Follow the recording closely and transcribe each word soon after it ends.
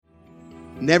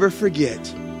Never forget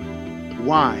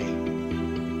why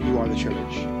you are the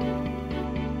church.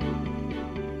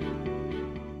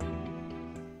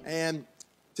 And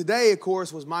today, of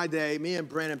course, was my day. Me and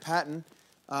Brandon Patton,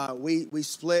 we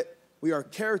split. We are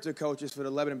character coaches for the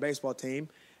Lebanon baseball team.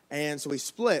 And so we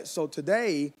split. So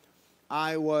today,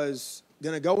 I was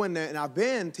going to go in there, and I've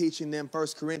been teaching them 1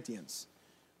 Corinthians.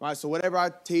 Right? So whatever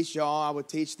I teach y'all, I would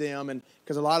teach them, and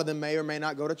because a lot of them may or may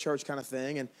not go to church kind of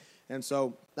thing. And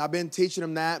so I've been teaching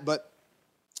them that. But,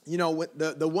 you know,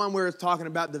 the one where it's talking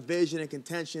about division and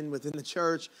contention within the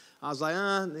church, I was like,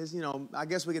 I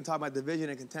guess we can talk about division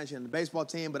and contention in the baseball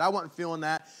team, but I wasn't feeling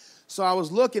that. So I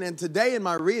was looking, and today in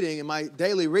my reading, in my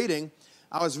daily reading,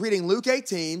 I was reading Luke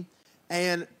 18,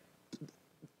 and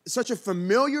such a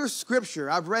familiar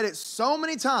scripture. I've read it so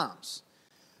many times,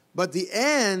 but the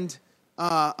end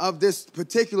of this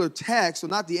particular text, well,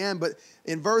 not the end, but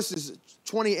in verses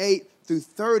 28 through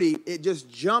 30, it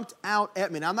just jumped out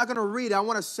at me. Now, I'm not going to read it. I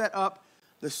want to set up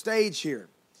the stage here.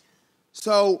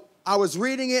 So I was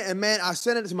reading it, and man, I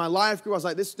sent it to my life group. I was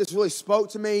like, this really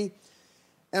spoke to me.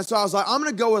 And so I was like, I'm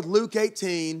going to go with Luke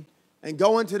 18 and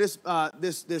go into this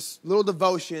little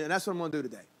devotion, and that's what I'm going to do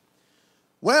today.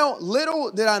 Well, little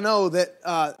did I know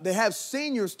that they have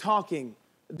seniors talking,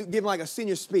 giving like a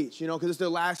senior speech, because it's their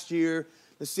last year.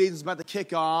 The season's about to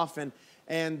kick off, and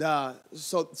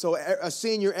so a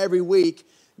senior every week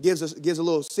gives a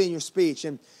little senior speech.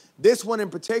 And this one in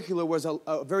particular was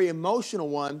a very emotional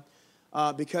one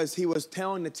because he was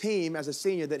telling the team as a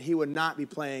senior that he would not be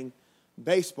playing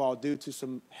baseball due to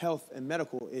some health and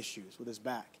medical issues with his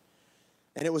back.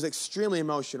 And it was extremely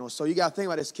emotional. So you got to think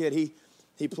about this kid.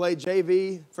 He played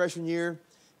JV freshman year.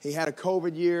 He had a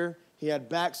COVID year. He had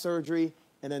back surgery.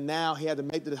 And then now he had to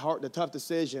make the tough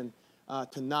decision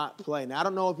to not play. Now, I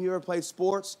don't know if you ever played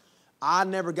sports. I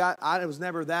was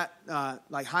never that,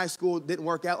 like high school didn't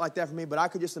work out like that for me, but I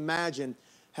could just imagine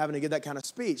having to give that kind of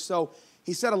speech. So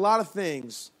he said a lot of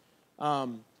things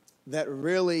that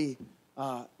really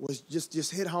was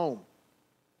just hit home.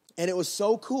 And it was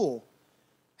so cool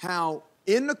how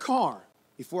in the car,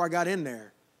 before I got in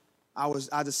there,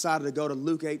 I decided to go to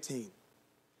Luke 18.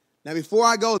 Now, before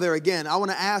I go there again, I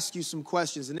want to ask you some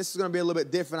questions, and this is going to be a little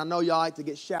bit different. I know y'all like to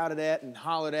get shouted at and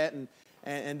hollered at,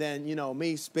 and then,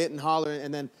 me spit and holler,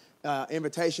 and then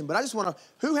invitation. But I just want to,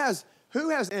 who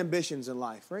has ambitions in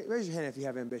life? Raise your hand if you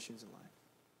have ambitions in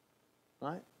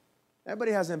life. Right?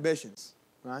 Everybody has ambitions,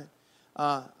 right?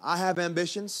 I have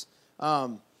ambitions.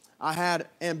 I had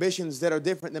ambitions that are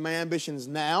different than my ambitions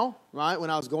now, right? When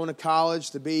I was going to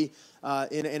college to be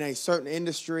in a certain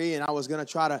industry, and I was going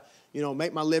to try to,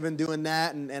 make my living doing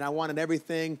that, and I wanted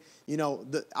everything,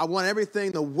 I wanted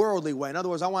everything the worldly way. In other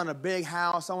words, I wanted a big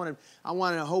house. I wanted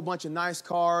a whole bunch of nice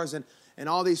cars and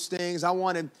all these things. I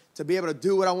wanted to be able to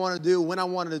do what I wanted to do when I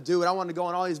wanted to do it. I wanted to go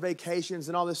on all these vacations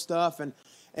and all this stuff,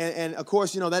 and of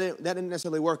course, that didn't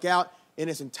necessarily work out in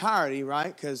its entirety,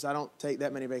 right? Because I don't take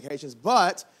that many vacations,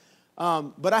 but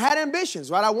I had ambitions,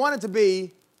 right? I wanted to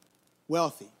be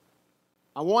wealthy.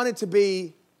 I wanted to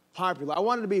be popular. I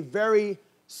wanted to be very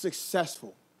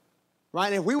successful, right?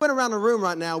 And if we went around the room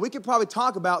right now, we could probably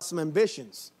talk about some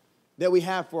ambitions that we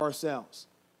have for ourselves,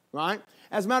 right?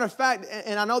 As a matter of fact,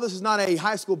 and I know this is not a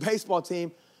high school baseball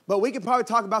team, but we could probably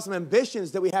talk about some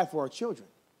ambitions that we have for our children.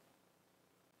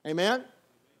 Amen?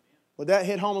 Would that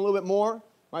hit home a little bit more?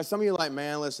 Right, some of you are like,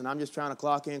 man, listen, I'm just trying to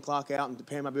clock in, clock out, and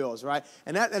pay my bills, right?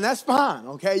 And that's fine,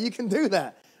 okay? You can do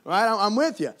that, right? I'm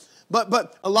with you.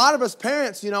 But a lot of us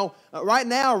parents, right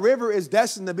now, River is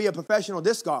destined to be a professional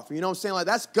disc golfer. You know what I'm saying? Like,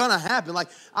 that's going to happen. Like,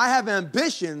 I have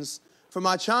ambitions for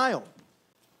my child.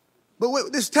 But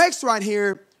with this text right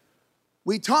here,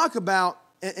 we talk about,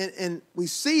 and we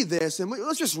see this, and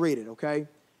let's just read it, okay?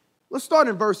 Let's start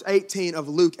in verse 18 of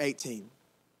Luke 18.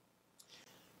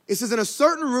 It says, and a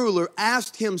certain ruler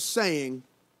asked him, saying,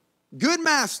 good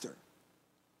master,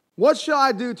 what shall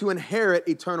I do to inherit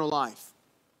eternal life?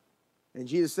 And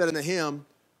Jesus said unto him,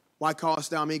 why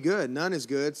callest thou me good? None is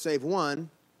good, save one,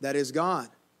 that is God.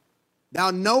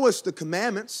 Thou knowest the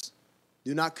commandments.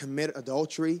 Do not commit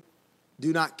adultery.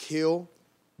 Do not kill.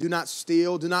 Do not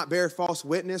steal. Do not bear false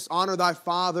witness. Honor thy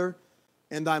father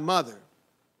and thy mother.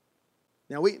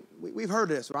 Now, we've heard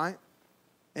this, right?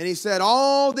 And he said,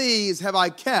 all these have I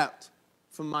kept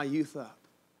from my youth up.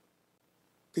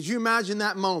 Could you imagine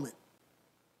that moment?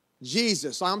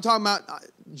 Jesus, I'm talking about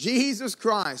Jesus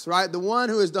Christ, right? The one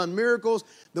who has done miracles,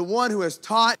 the one who has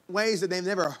taught ways that they've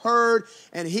never heard.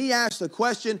 And he asked the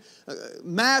question,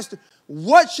 Master,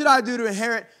 what should I do to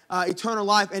inherit eternal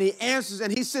life? And he answers,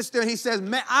 and he sits there and he says,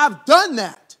 man, I've done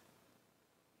that.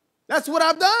 That's what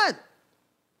I've done.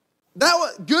 That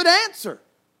was good answer.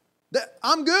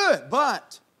 I'm good,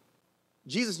 but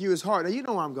Jesus knew his heart. Now, you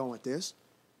know where I'm going with this.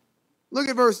 Look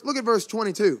at verse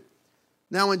 22.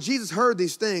 Now, when Jesus heard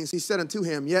these things, he said unto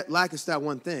him, yet lackest thou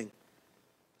one thing.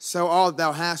 Sell all that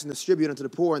thou hast and distribute unto the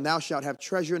poor, and thou shalt have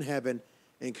treasure in heaven,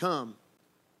 and come,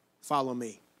 follow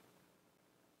me.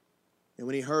 And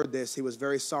when he heard this, he was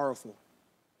very sorrowful,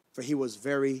 for he was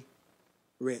very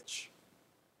rich.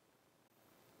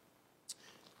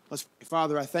 Let's pray.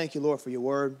 Father, I thank you, Lord, for your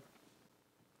word.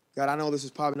 God, I know this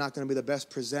is probably not going to be the best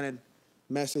presented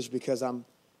message because I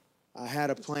had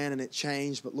a plan and it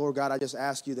changed. But, Lord God, I just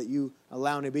ask you that you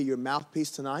allow me to be your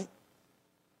mouthpiece tonight.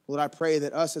 Lord, I pray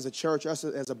that us as a church, us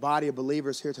as a body of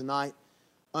believers here tonight,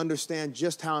 understand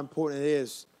just how important it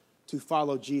is to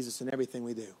follow Jesus in everything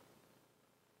we do.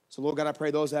 So, Lord God, I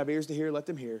pray those that have ears to hear, let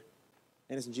them hear.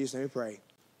 And it's in Jesus' name we pray.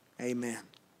 Amen.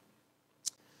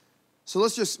 So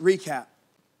let's just recap.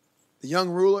 The young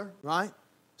ruler, right?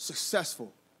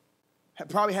 Successful.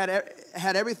 Probably had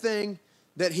everything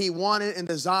that he wanted and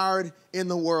desired in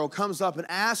the world. Comes up and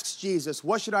asks Jesus,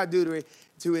 what should I do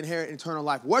to inherit eternal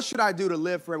life? What should I do to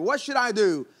live forever? What should I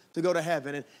do to go to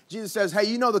heaven? And Jesus says, hey,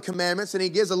 you know the commandments. And he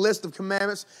gives a list of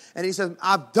commandments. And he says,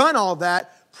 I've done all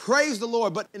that. Praise the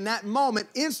Lord. But in that moment,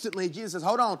 instantly, Jesus says,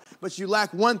 hold on, but you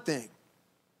lack one thing.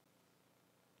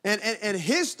 And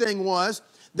his thing was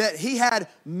that he had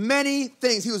many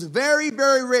things. He was very,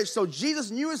 very rich. So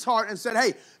Jesus knew his heart and said,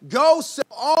 hey, go sell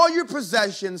all your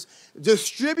possessions,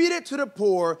 distribute it to the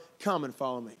poor, come and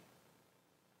follow me.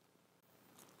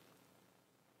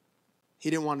 He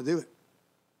didn't want to do it.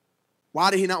 Why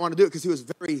did he not want to do it? Because he was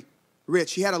very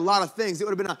rich. He had a lot of things. It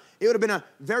would have been a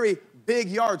very big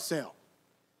yard sale.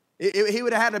 He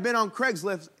would have had to have been on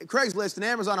Craigslist and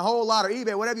Amazon, a whole lot, or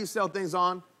eBay, whatever you sell things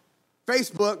on.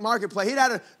 Facebook, Marketplace. He'd had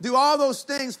to do all those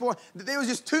things for, there was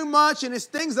just too much, and it's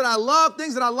things that I love,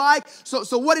 things that I like.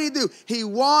 So what did he do? He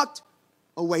walked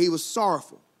away. He was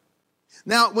sorrowful.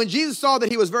 Now, when Jesus saw that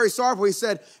he was very sorrowful, he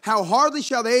said, how hardly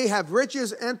shall they have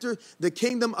riches enter the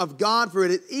kingdom of God? For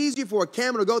it is easier for a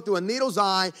camel to go through a needle's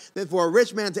eye than for a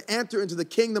rich man to enter into the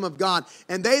kingdom of God.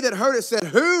 And they that heard it said,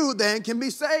 who then can be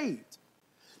saved?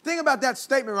 Think about that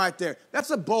statement right there.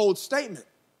 That's a bold statement.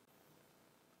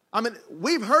 I mean,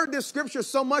 we've heard this scripture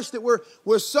so much that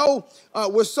we're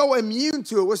so immune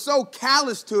to it. We're so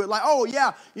callous to it. Like, oh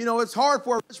yeah, you know, it's hard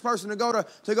for a rich person to go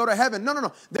to heaven.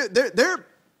 No.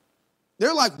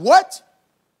 They're like, what?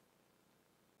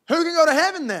 Who can go to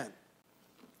heaven then?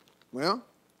 Well,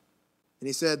 and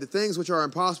he said, the things which are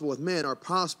impossible with men are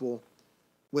possible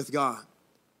with God.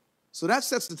 So that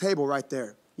sets the table right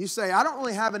there. You say, I don't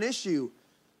really have an issue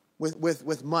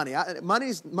with money.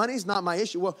 Money's not my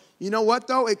issue. Well, you know what,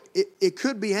 though? It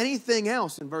could be anything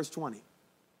else in verse 20.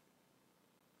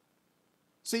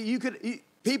 See,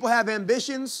 people have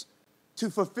ambitions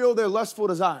to fulfill their lustful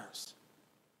desires.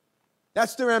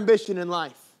 That's their ambition in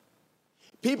life.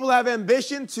 People have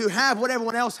ambition to have what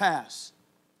everyone else has.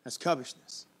 That's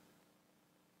covetousness.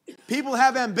 People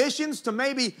have ambitions to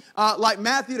maybe, like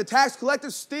Matthew the tax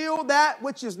collector, steal that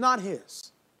which is not his.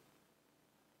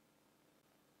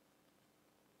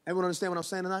 Everyone understand what I'm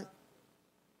saying tonight?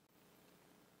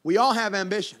 We all have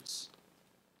ambitions.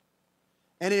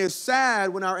 And it is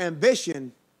sad when our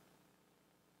ambition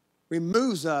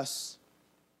removes us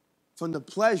from the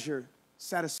pleasure,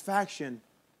 satisfaction,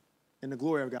 and the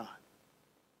glory of God.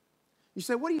 You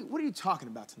say, what are you talking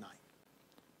about tonight?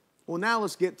 Well, now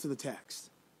let's get to the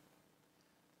text.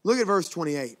 Look at verse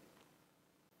 28.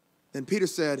 Then Peter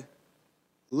said,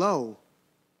 lo,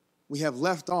 we have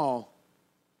left all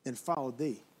and followed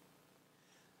thee.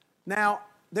 Now,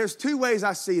 there's two ways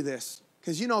I see this.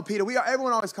 Because you know Peter,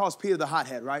 everyone always calls Peter the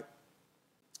hothead, right?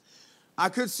 I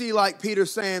could see like Peter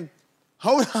saying,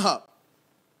 hold up.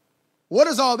 What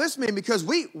does all this mean? Because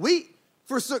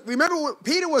remember when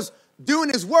Peter was doing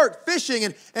his work,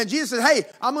 fishing, and Jesus said, hey,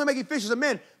 I'm going to make you fishers of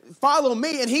men. Follow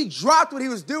me. And he dropped what he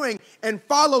was doing and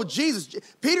followed Jesus.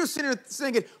 Peter's sitting there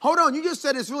thinking, hold on, you just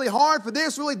said it's really hard for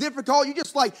this, really difficult. You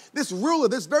just like this ruler,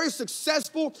 this very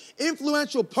successful,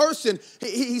 influential person.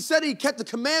 He said he kept the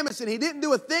commandments and he didn't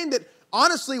do a thing that,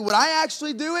 honestly, would I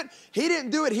actually do it? He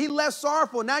didn't do it. He left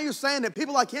sorrowful. Now you're saying that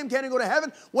people like him can't even go to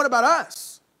heaven? What about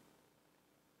us?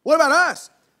 What about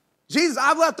us? Jesus,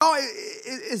 I've left all.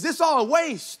 Is this all a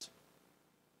waste?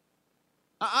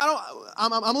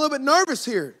 I'm a little bit nervous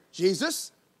here,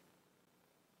 Jesus.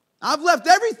 I've left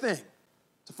everything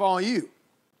to follow you.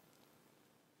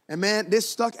 And man, this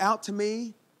stuck out to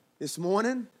me this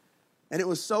morning, and it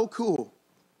was so cool.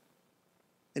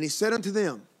 And he said unto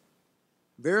them,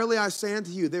 verily I say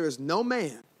unto you, there is no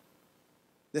man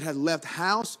that hath left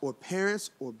house or parents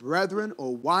or brethren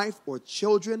or wife or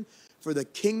children for the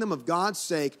kingdom of God's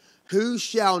sake, who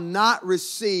shall not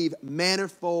receive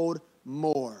manifold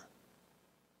more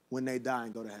when they die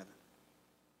and go to heaven.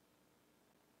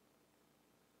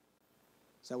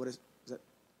 Is that what it is?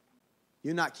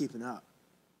 You're not keeping up.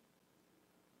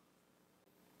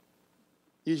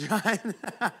 You trying?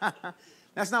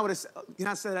 That's not what it's. Can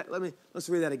I say that? Let's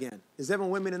read that again. Is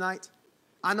everyone with me tonight?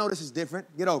 I know this is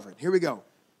different. Get over it. Here we go.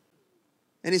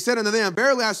 And he said unto them,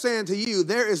 verily I say unto you,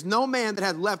 there is no man that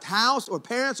hath left house or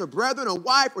parents or brethren or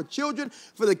wife or children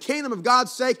for the kingdom of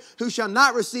God's sake who shall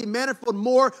not receive manifold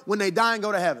more when they die and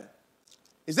go to heaven.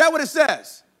 Is that what it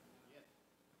says?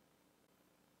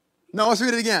 No, let's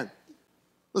read it again.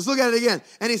 Let's look at it again.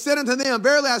 And he said unto them,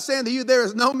 verily I say unto you, there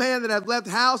is no man that hath left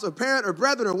house or parent or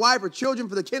brethren or wife or children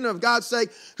for the kingdom of God's sake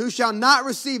who shall not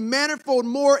receive manifold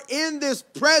more in this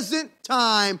present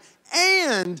time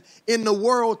and in the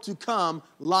world to come,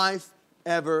 life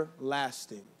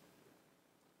everlasting.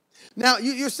 Now,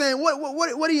 you're saying,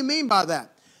 what do you mean by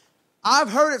that? I've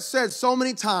heard it said so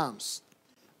many times.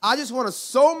 I just want to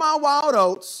sow my wild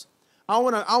oats. I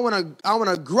want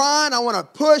to grind. I want to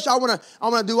push. I want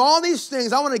to do all these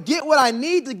things. I want to get what I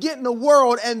need to get in the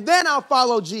world, and then I'll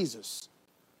follow Jesus.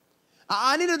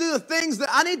 I need to do the things that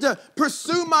I need to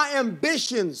pursue my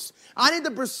ambitions. I need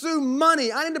to pursue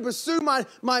money. I need to pursue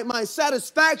my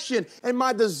satisfaction and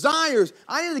my desires.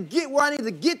 I need to get where I need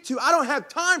to get to. I don't have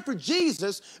time for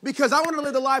Jesus because I want to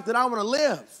live the life that I want to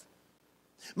live.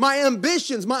 My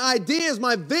ambitions, my ideas,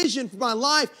 my vision for my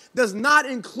life does not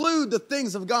include the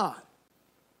things of God.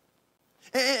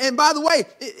 And by the way,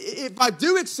 if I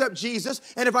do accept Jesus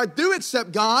and if I do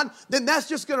accept God, then that's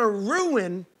just going to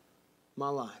ruin my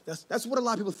life. That's what a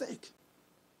lot of people think.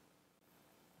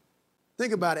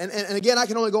 Think about it. And again, I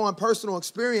can only go on personal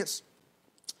experience.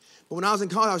 But when I was in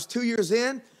college, I was 2 years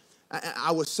in.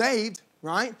 I was saved,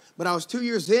 right? But I was 2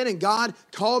 years in, and God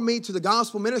called me to the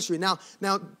gospel ministry. Now,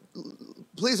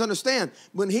 please understand,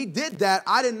 when he did that,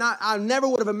 I never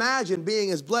would have imagined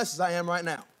being as blessed as I am right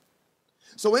now.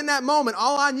 So in that moment,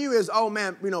 all I knew is, oh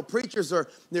man, preachers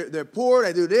they're poor,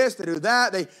 they do this, they do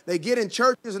that, they get in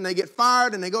churches and they get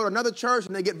fired, and they go to another church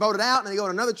and they get voted out, and they go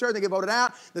to another church and they get voted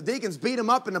out. The deacons beat them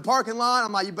up in the parking lot.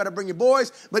 I'm like, you better bring your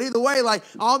boys. But either way, like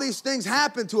all these things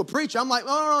happen to a preacher. I'm like,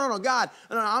 no, God,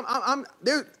 I'm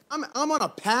on a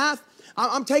path.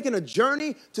 I'm taking a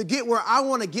journey to get where I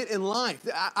want to get in life.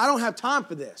 I don't have time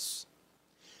for this.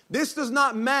 This does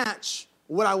not match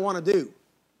what I want to do.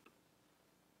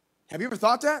 Have you ever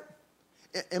thought that?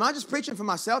 Am I just preaching for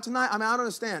myself tonight? I don't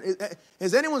understand.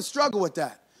 Has anyone struggled with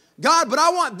that? God, but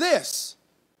I want this.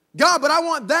 God, but I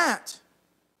want that.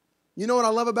 You know what I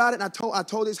love about it? And I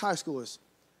told these high schoolers.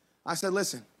 I said,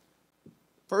 listen,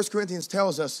 1 Corinthians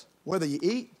tells us whether you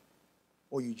eat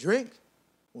or you drink,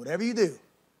 whatever you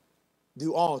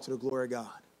do all to the glory of God.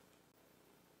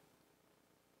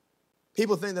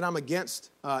 People think that I'm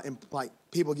against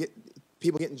people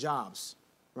getting jobs.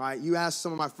 Right? You ask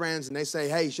some of my friends and they say,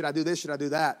 hey, should I do this? Should I do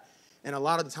that? And a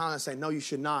lot of the time I say, no, you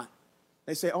should not.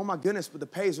 They say, oh my goodness, but the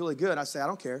pay is really good. I say, I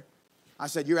don't care. I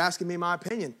said, you're asking me my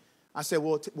opinion. I said,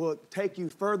 will it take you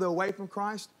further away from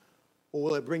Christ or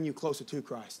will it bring you closer to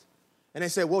Christ? And they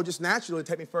said, well, just naturally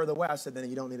take me further away. I said, then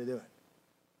you don't need to do it.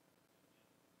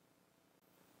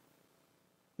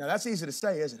 Now that's easy to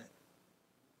say, isn't it?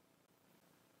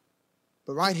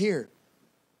 But right here,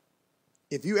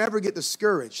 if you ever get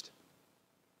discouraged,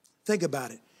 think about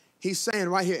it. He's saying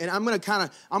right here, and I'm going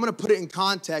to put it in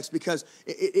context because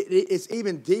it's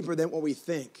even deeper than what we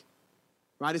think,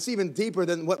 right? It's even deeper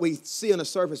than what we see on the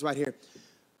surface right here.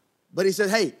 But he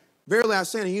said, hey, verily I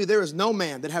say unto you, there is no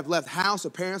man that have left house or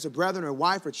parents or brethren or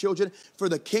wife or children for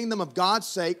the kingdom of God's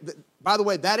sake. By the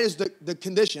way, that is the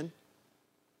condition.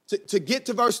 To get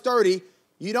to verse 30,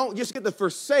 you don't just get to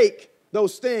forsake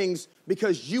those things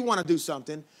because you want to do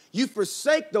something. You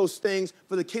forsake those things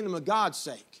for the kingdom of God's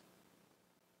sake.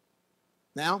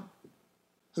 Now,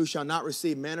 who shall not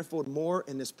receive manifold more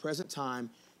in this present time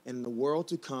and in the world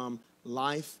to come,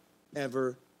 life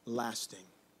everlasting.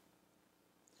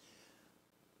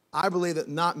 I believe that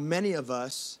not many of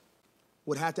us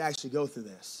would have to actually go through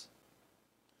this.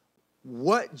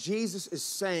 What Jesus is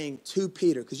saying to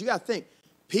Peter, because you got to think,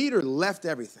 Peter left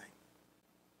everything.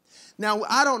 Now,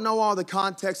 I don't know all the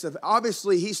context of,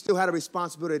 obviously, he still had a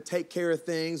responsibility to take care of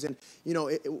things, and,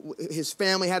 his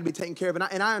family had to be taken care of,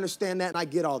 and I understand that, and I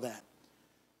get all that.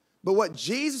 But what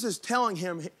Jesus is telling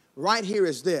him right here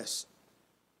is this.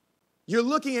 You're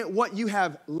looking at what you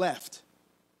have left,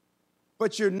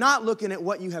 but you're not looking at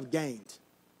what you have gained.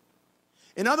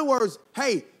 In other words,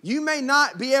 hey, you may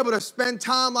not be able to spend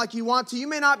time like you want to. You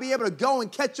may not be able to go and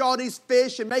catch all these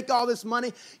fish and make all this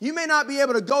money. You may not be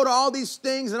able to go to all these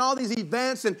things and all these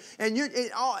events and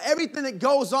everything that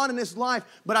goes on in this life.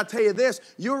 But I tell you this,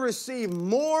 you'll receive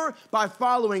more by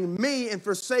following me and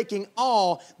forsaking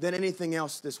all than anything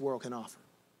else this world can offer.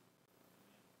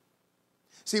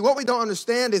 See, what we don't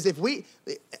understand is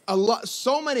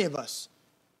so many of us,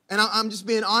 and I'm just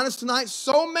being honest tonight,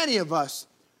 so many of us,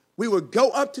 we would go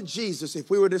up to Jesus if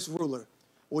we were this ruler,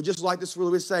 or just like this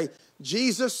ruler, we'd say,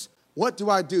 Jesus, what do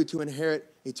I do to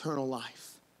inherit eternal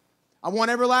life? I want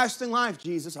everlasting life,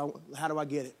 Jesus. How do I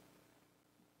get it?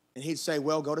 And he'd say,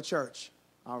 well, go to church.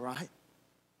 All right.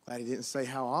 Glad he didn't say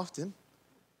how often.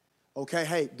 Okay,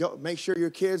 hey, go make sure your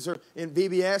kids are in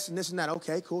VBS and this and that.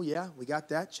 Okay, cool, yeah, we got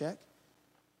that, check.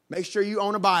 Make sure you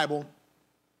own a Bible.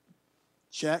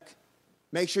 Check.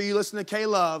 Make sure you listen to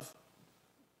K-Love.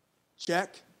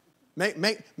 Check.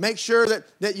 Make sure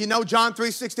that you know John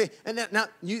 3:16. And now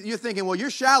you're thinking, well, you're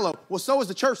shallow. Well, so is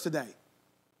the church today.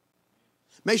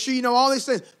 Make sure you know all these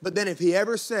things. But then if he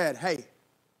ever said, hey,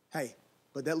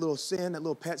 but that little sin, that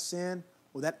little pet sin,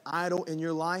 or that idol in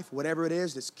your life, whatever it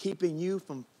is that's keeping you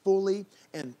from fully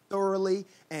and thoroughly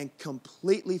and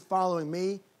completely following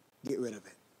me, get rid of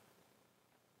it.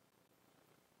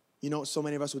 You know what so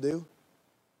many of us would do?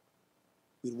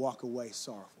 We'd walk away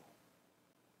sorrowful.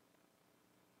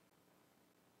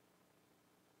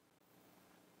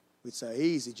 We'd say,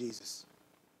 easy, Jesus.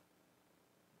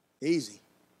 Easy.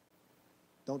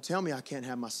 Don't tell me I can't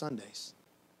have my Sundays.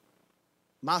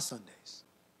 My Sundays.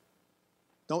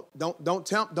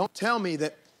 Don't tell me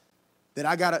that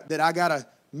I gotta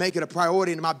make it a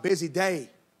priority in my busy day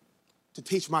to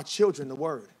teach my children the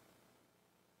word.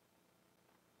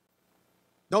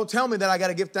 Don't tell me that I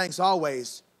gotta give thanks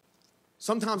always.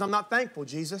 Sometimes I'm not thankful,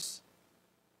 Jesus.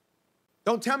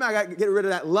 Don't tell me I gotta get rid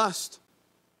of that lust,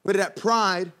 rid of that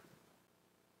pride.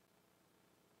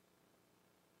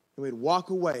 And we'd walk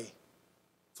away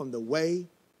from the way,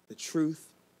 the truth,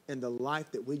 and the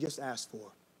life that we just asked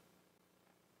for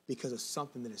because of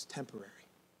something that is temporary,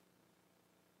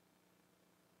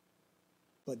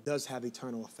 but does have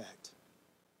eternal effect.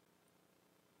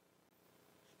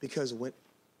 Because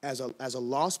as a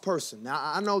lost person, now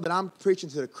I know that I'm preaching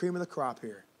to the cream of the crop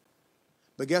here,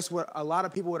 but guess what? A lot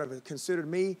of people would have considered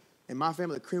me and my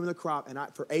family the cream of the crop, and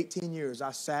for 18 years,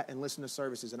 I sat and listened to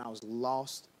services, and I was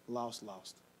lost.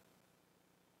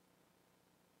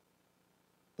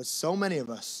 But so many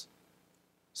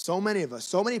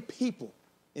people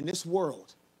in this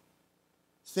world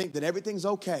think that everything's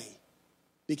okay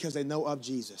because they know of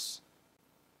Jesus.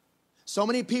 So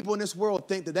many people in this world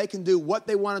think that they can do what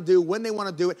they want to do when they want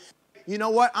to do it. You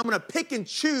know what? I'm going to pick and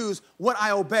choose what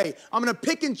I obey. I'm going to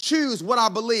pick and choose what I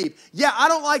believe. Yeah, I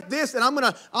don't like this, and I'm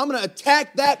going to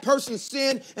attack that person's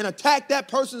sin and attack that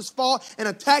person's fault and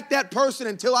attack that person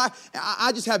until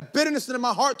I just have bitterness in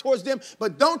my heart towards them.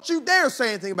 But don't you dare say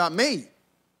anything about me.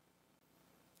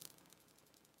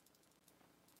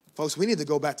 Folks, we need to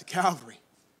go back to Calvary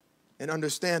and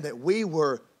understand that we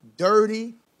were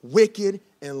dirty, wicked,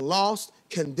 and lost,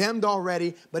 condemned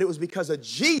already, but it was because of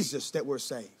Jesus that we're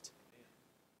saved.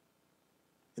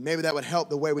 And maybe that would help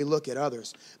the way we look at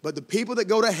others. But the people that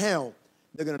go to hell,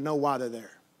 they're going to know why they're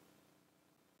there.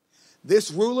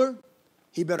 This ruler,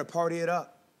 he better party it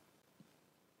up.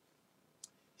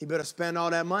 He better spend all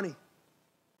that money.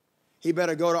 He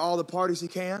better go to all the parties he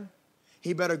can.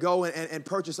 He better go and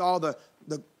purchase all the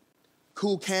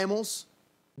cool camels,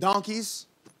 donkeys.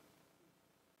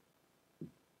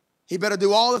 He better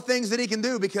do all the things that he can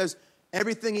do because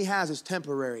everything he has is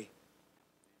temporary.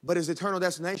 But his eternal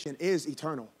destination is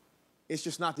eternal. It's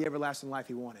just not the everlasting life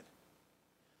he wanted.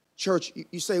 Church,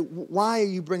 you say, why are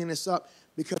you bringing this up?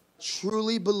 Because I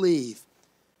truly believe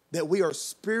that we are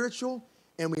spiritual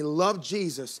and we love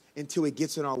Jesus until he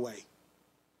gets in our way.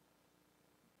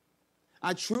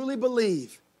 I truly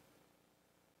believe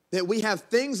that we have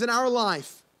things in our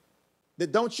life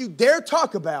that don't you dare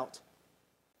talk about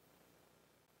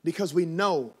because we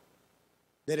know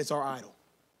that it's our idol.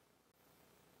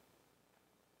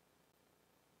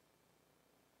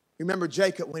 Remember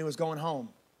Jacob when he was going home?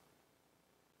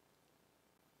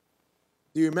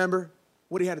 Do you remember?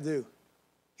 What did he have to do?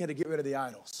 He had to get rid of the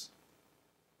idols.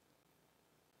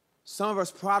 Some of us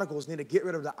prodigals need to get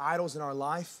rid of the idols in our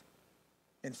life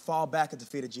and fall back at the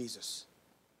feet of Jesus.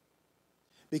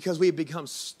 Because we've become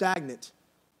stagnant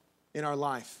in our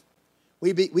life.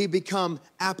 We become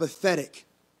apathetic.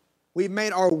 We've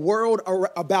made our world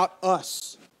about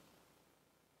us.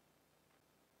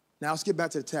 Now let's get back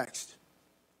to the text.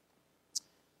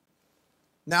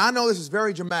 Now I know this is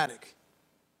very dramatic.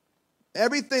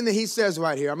 Everything that he says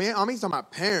right here, he's talking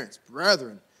about parents,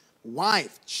 brethren,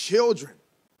 wife, children.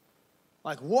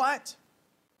 Like what?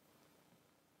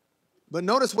 But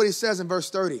notice what he says in verse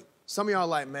 30. Some of y'all are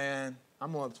like, man,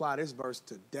 I'm going to apply this verse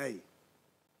today.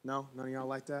 No? None of y'all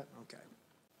like that? Okay.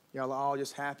 Y'all are all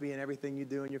just happy in everything you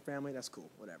do in your family? That's cool.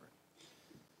 Whatever.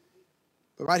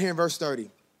 But right here in verse 30.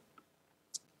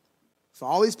 For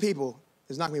all these people,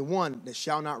 there's not going to be one that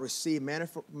shall not receive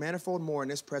manifold more in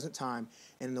this present time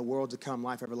and in the world to come,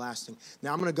 life everlasting.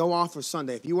 Now, I'm going to go off for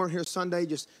Sunday. If you weren't here Sunday,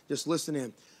 just listen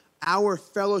in. Our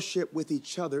fellowship with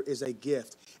each other is a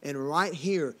gift. And right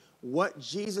here, what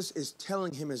Jesus is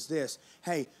telling him is this.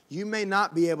 Hey, you may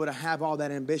not be able to have all that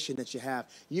ambition that you have.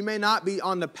 You may not be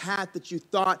on the path that you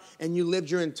thought and you lived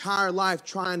your entire life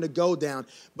trying to go down.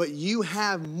 But you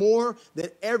have more than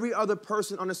every other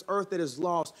person on this earth that is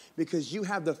lost because you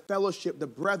have the fellowship, the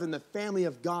brethren, the family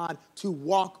of God to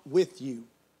walk with you.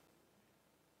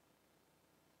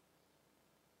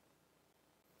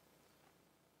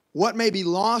 What may be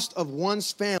lost of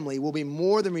one's family will be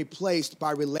more than replaced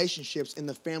by relationships in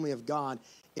the family of God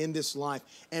in this life.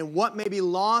 And what may be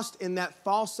lost in that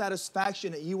false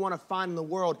satisfaction that you want to find in the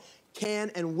world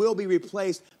can and will be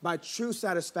replaced by true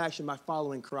satisfaction by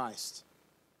following Christ.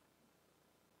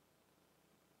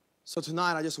 So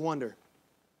tonight, I just wonder,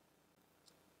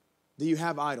 do you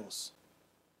have idols?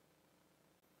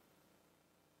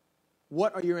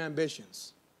 What are your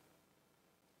ambitions?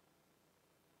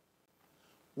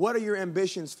 What are your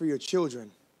ambitions for your children?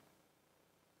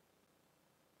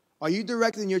 Are you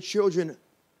directing your children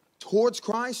towards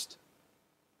Christ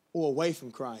or away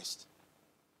from Christ?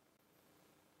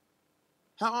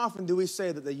 How often do we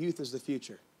say that the youth is the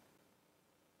future?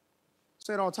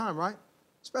 Say it all the time, right?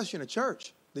 Especially in a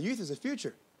church. The youth is the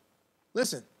future.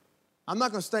 Listen, I'm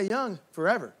not going to stay young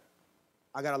forever.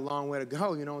 I got a long way to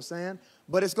go, you know what I'm saying?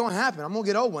 But it's going to happen. I'm going to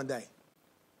get old one day,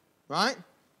 right?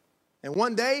 And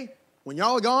one day, when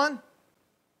y'all are gone,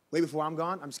 way before I'm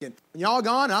gone, I'm just kidding. When y'all are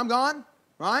gone and I'm gone,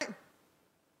 right?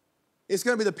 It's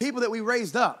going to be the people that we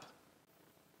raised up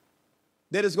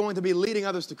that is going to be leading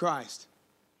others to Christ.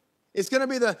 It's going to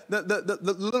be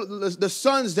the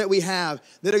sons that we have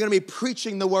that are going to be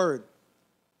preaching the word.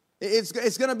 It's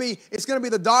going to be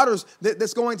the daughters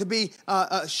that's going to be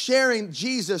sharing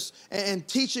Jesus and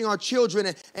teaching our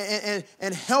children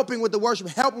and helping with the worship,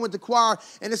 helping with the choir.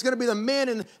 And it's going to be the men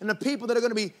and the people that are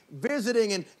going to be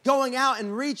visiting and going out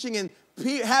and reaching and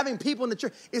having people in the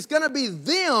church. It's going to be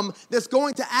them that's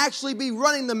going to actually be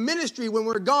running the ministry when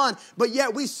we're gone. But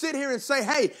yet we sit here and say,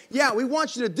 hey, yeah, we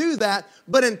want you to do that.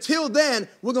 But until then,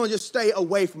 we're going to just stay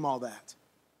away from all that.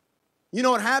 You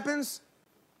know what happens?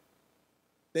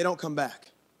 They don't come back.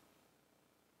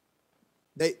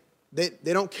 They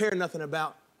don't care nothing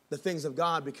about the things of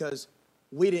God because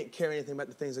we didn't care anything about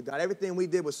the things of God. Everything we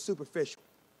did was superficial.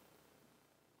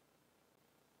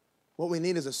 What we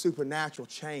need is a supernatural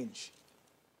change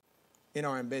in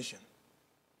our ambition.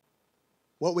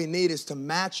 What we need is to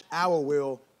match our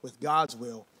will with God's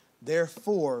will,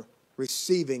 therefore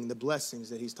receiving the blessings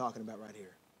that he's talking about right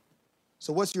here.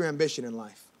 So what's your ambition in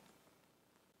life?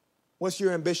 What's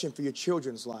your ambition for your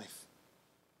children's life?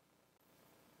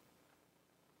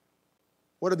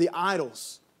 What are the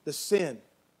idols, the sin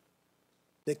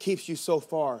that keeps you so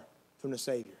far from the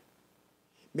Savior?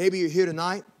 Maybe you're here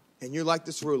tonight and you're like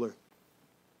this ruler.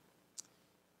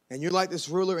 And you're like this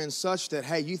ruler in such that,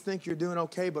 hey, you think you're doing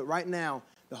okay, but right now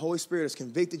the Holy Spirit has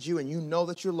convicted you and you know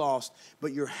that you're lost,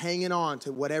 but you're hanging on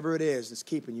to whatever it is that's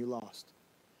keeping you lost.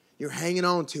 You're hanging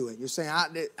on to it. You're saying,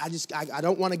 I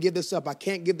don't want to give this up. I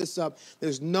can't give this up.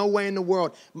 There's no way in the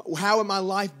world. How would my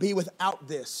life be without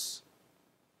this?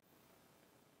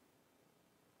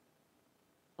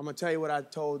 I'm going to tell you what I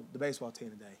told the baseball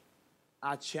team today.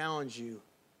 I challenge you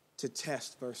to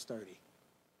test verse 30.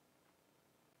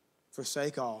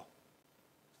 Forsake all,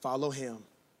 follow him,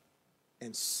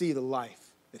 and see the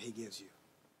life that he gives you.